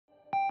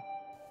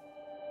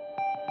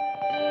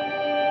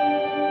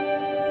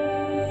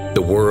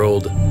The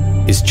world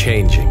is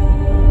changing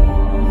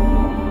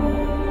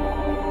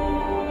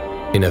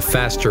in a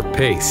faster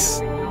pace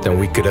than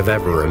we could have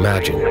ever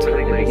imagined.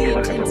 And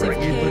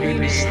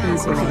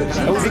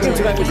we begin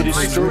tonight with a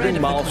disturbing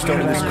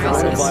milestone in this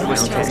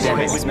coronavirus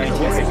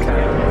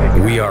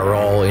pandemic. We are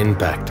all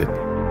impacted,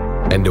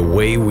 and the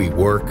way we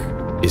work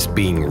is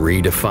being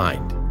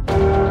redefined.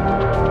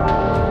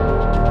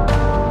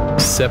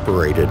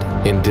 Separated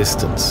in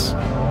distance.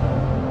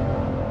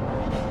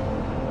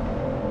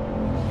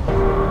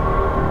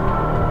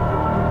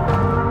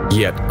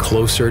 Yet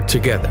closer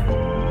together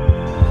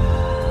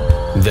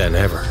than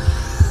ever.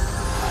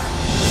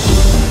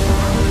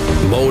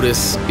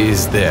 Modus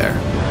is there,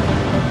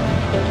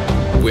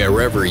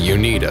 wherever you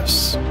need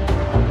us.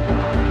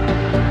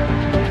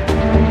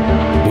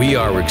 We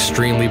are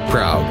extremely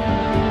proud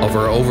of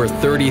our over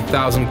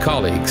 30,000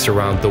 colleagues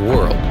around the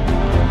world,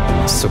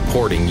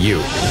 supporting you.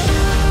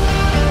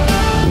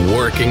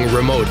 Working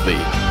remotely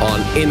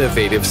on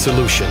innovative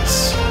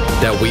solutions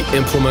that we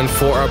implement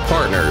for our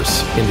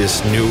partners in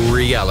this new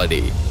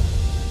reality.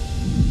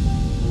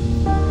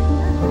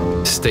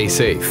 Stay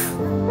safe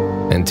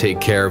and take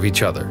care of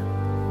each other.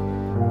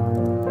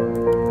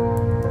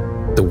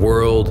 The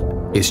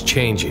world is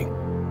changing.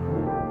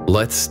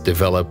 Let's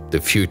develop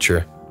the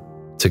future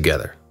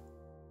together.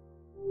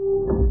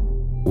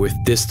 With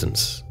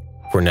distance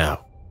for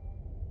now.